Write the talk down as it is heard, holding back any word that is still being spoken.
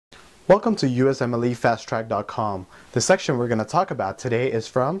Welcome to USMLEFasttrack.com. The section we're going to talk about today is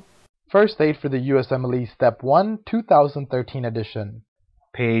from First Aid for the USMLE Step 1, 2013 edition.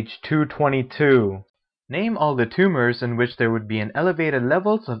 Page 222. Name all the tumors in which there would be an elevated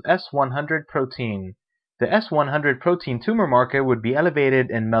levels of S-100 protein. The S-100 protein tumor marker would be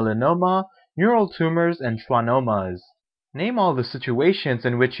elevated in melanoma, neural tumors, and schwannomas. Name all the situations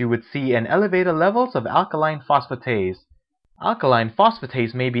in which you would see an elevated levels of alkaline phosphatase. Alkaline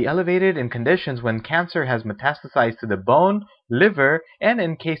phosphatase may be elevated in conditions when cancer has metastasized to the bone, liver, and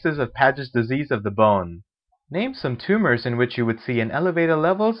in cases of Paget's disease of the bone. Name some tumors in which you would see an elevated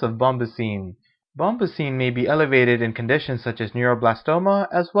levels of Bombesin. Bombesin may be elevated in conditions such as neuroblastoma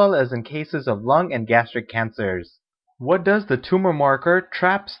as well as in cases of lung and gastric cancers. What does the tumor marker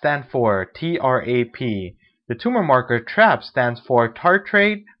TRAP stand for? TRAP. The tumor marker TRAP stands for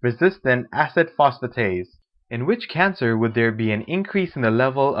tartrate-resistant acid phosphatase. In which cancer would there be an increase in the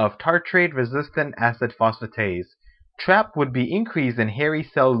level of tartrate-resistant acid phosphatase? TRAP would be increased in hairy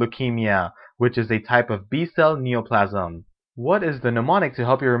cell leukemia, which is a type of B-cell neoplasm. What is the mnemonic to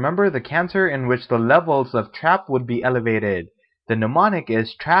help you remember the cancer in which the levels of TRAP would be elevated? The mnemonic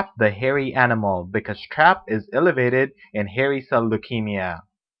is TRAP the hairy animal, because TRAP is elevated in hairy cell leukemia.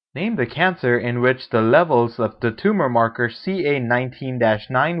 Name the cancer in which the levels of the tumor marker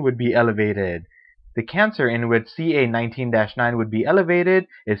CA-19-9 would be elevated. The cancer in which CA-19-9 would be elevated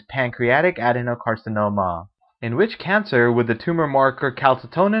is pancreatic adenocarcinoma. In which cancer would the tumor marker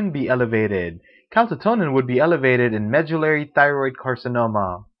calcitonin be elevated? Calcitonin would be elevated in medullary thyroid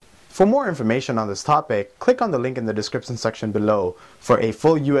carcinoma. For more information on this topic, click on the link in the description section below. For a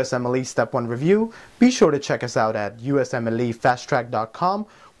full USMLE Step 1 review, be sure to check us out at USMLEFasttrack.com,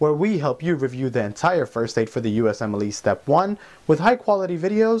 where we help you review the entire first aid for the USMLE Step 1 with high-quality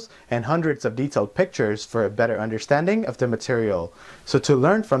videos and hundreds of detailed pictures for a better understanding of the material. So to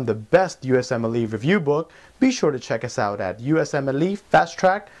learn from the best USMLE review book, be sure to check us out at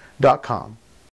USMLEFasttrack.com.